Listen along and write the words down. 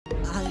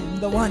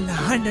the one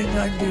hiding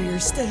under your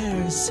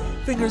stairs.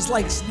 Fingers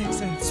like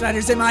snakes and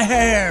spiders in my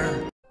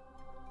hair.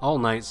 All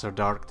nights are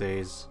dark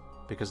days,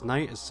 because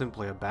night is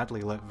simply a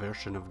badly lit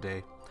version of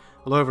day.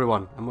 Hello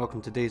everyone, and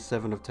welcome to day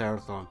 7 of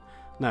Terrorthon.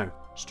 Now,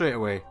 straight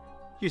away,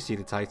 you see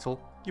the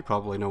title, you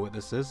probably know what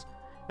this is,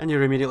 and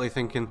you're immediately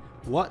thinking,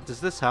 what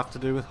does this have to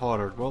do with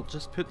horror? Well,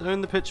 just put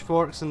down the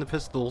pitchforks and the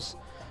pistols.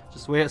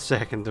 Just wait a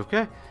second,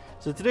 okay?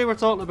 So today we're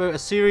talking about a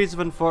series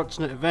of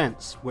unfortunate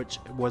events, which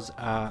was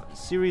a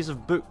series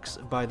of books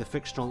by the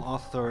fictional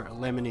author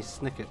Lemony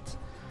Snicket.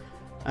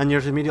 And you're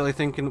immediately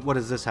thinking, what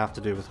does this have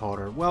to do with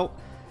horror? Well,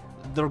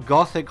 they're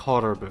gothic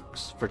horror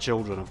books, for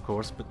children of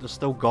course, but they're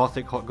still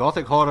gothic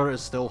horror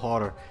is still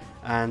horror.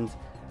 And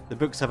the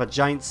books have a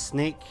giant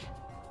snake,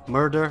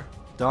 murder,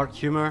 dark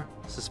humour,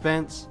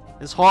 suspense.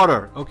 It's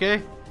horror,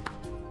 okay?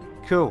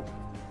 Cool.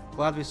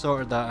 Glad we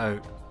sorted that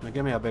out. Now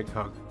give me a big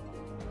hug.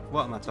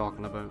 What am I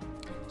talking about?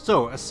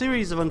 So, a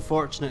series of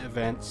unfortunate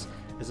events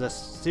is a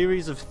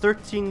series of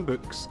 13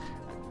 books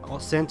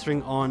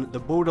centering on the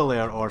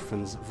Baudelaire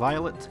orphans,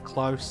 Violet,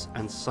 Klaus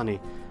and Sunny,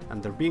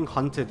 and they're being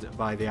hunted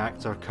by the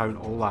actor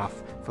Count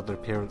Olaf for their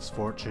parents'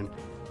 fortune.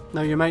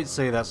 Now you might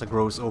say that's a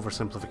gross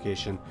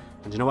oversimplification,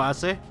 and you know what I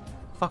say?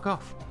 Fuck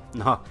off.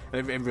 No,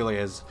 it really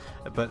is,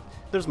 but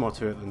there's more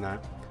to it than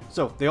that.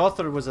 So, the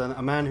author was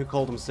a man who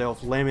called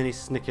himself Lemony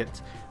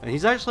Snicket, and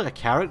he's actually a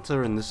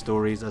character in the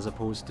stories as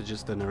opposed to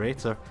just a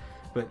narrator.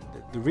 But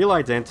the real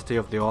identity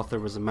of the author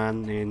was a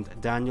man named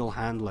Daniel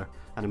Handler,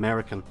 an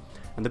American,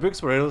 and the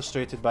books were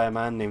illustrated by a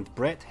man named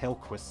Brett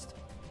Hellquist.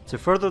 To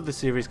further the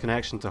series'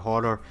 connection to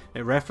horror,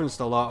 it referenced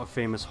a lot of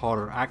famous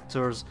horror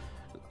actors,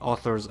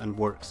 authors and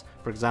works.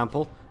 For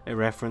example, it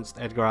referenced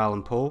Edgar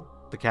Allan Poe,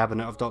 The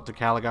Cabinet of Dr.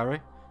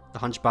 Caligari, The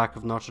Hunchback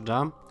of Notre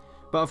Dame.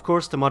 But of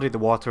course, to muddy the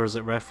waters,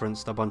 it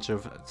referenced a bunch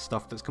of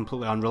stuff that's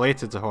completely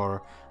unrelated to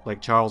horror,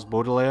 like Charles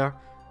Baudelaire,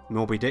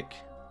 Moby Dick,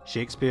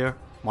 Shakespeare,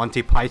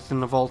 Monty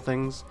Python of all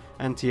things,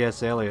 and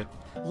T.S. Eliot.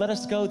 Let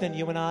us go then,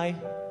 you and I.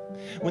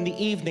 When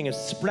the evening is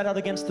spread out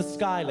against the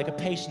sky like a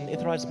patient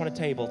etherized upon a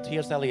table.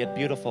 T.S. Eliot,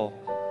 beautiful.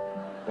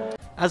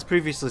 As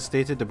previously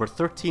stated, there were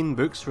 13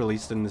 books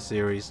released in the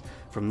series,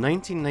 from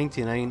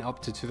 1999 up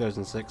to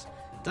 2006.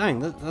 Dang,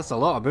 that's a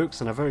lot of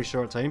books in a very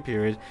short time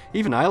period.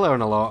 Even I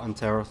learn a lot on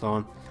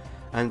Terrorthon.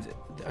 And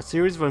a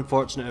series of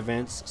unfortunate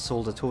events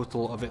sold a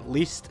total of at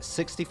least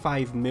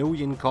 65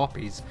 million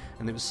copies,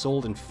 and it was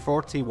sold in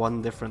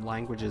 41 different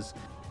languages.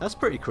 That's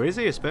pretty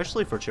crazy,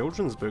 especially for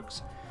children's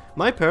books.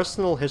 My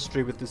personal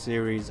history with the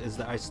series is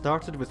that I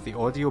started with the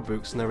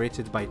audiobooks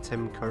narrated by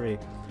Tim Curry,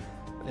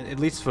 at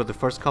least for the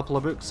first couple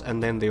of books,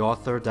 and then the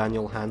author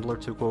Daniel Handler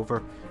took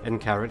over in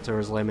character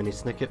as Lemony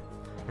Snicket,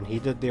 and he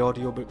did the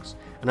audiobooks,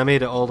 and I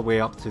made it all the way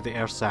up to the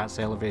Ersatz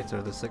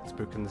Elevator, the 6th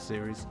book in the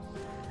series.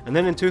 And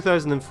then in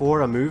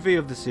 2004 a movie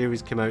of the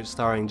series came out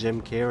starring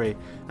Jim Carrey,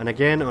 and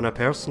again on a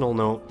personal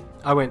note,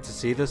 I went to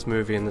see this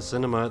movie in the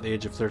cinema at the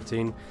age of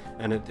 13,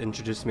 and it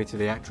introduced me to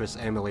the actress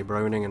Emily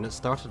Browning, and it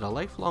started a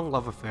lifelong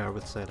love affair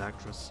with said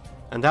actress.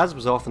 And as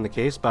was often the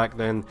case back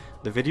then,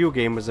 the video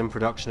game was in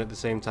production at the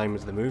same time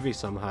as the movie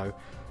somehow,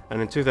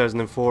 and in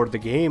 2004 the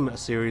game A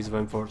Series of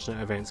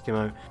Unfortunate Events came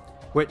out,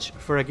 which,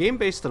 for a game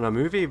based on a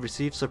movie,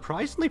 received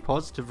surprisingly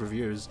positive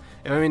reviews.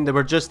 I mean, they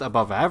were just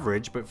above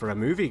average, but for a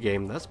movie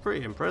game, that's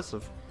pretty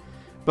impressive.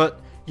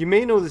 But you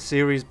may know the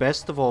series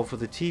best of all for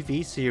the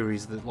TV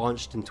series that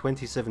launched in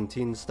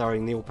 2017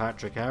 starring Neil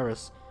Patrick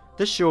Harris.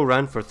 This show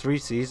ran for 3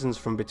 seasons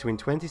from between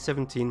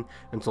 2017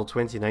 until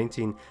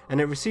 2019, and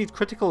it received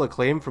critical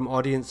acclaim from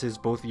audiences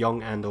both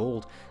young and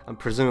old, and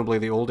presumably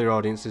the older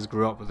audiences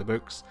grew up with the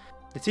books.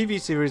 The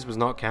TV series was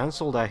not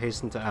cancelled, I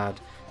hasten to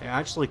add. It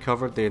actually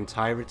covered the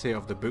entirety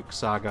of the book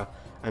saga,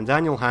 and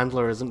Daniel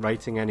Handler isn't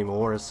writing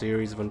anymore A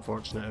Series of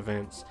Unfortunate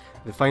Events.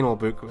 The final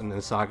book in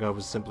the saga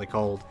was simply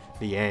called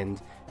The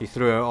End. He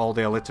threw out all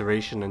the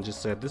alliteration and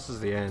just said, this is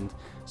the end.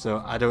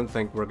 So I don't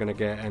think we're going to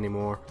get any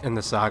more in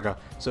the saga.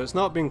 So it's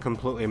not been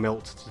completely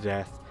milked to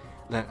death.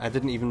 Now, I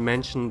didn't even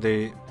mention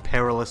the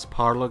Perilous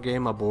Parlour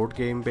game, a board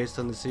game based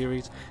on the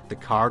series, the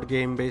card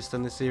game based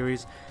on the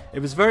series. It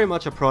was very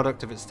much a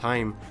product of its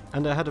time,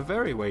 and it had a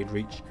very wide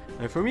reach.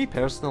 Now for me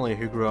personally,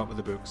 who grew up with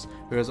the books,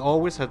 who has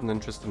always had an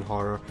interest in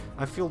horror,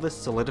 I feel this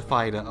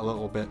solidified it a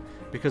little bit,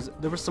 because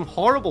there were some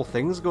horrible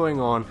things going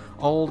on,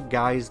 all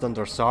guised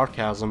under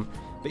sarcasm,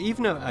 but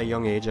even at a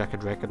young age I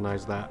could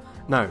recognise that.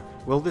 Now,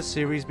 will this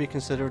series be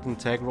considered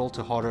integral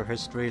to horror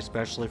history,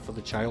 especially for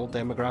the child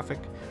demographic,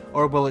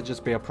 or will it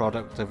just be a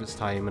product of its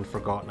time and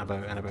forgotten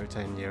about in about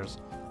 10 years?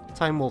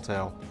 Time will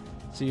tell.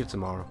 See you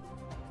tomorrow.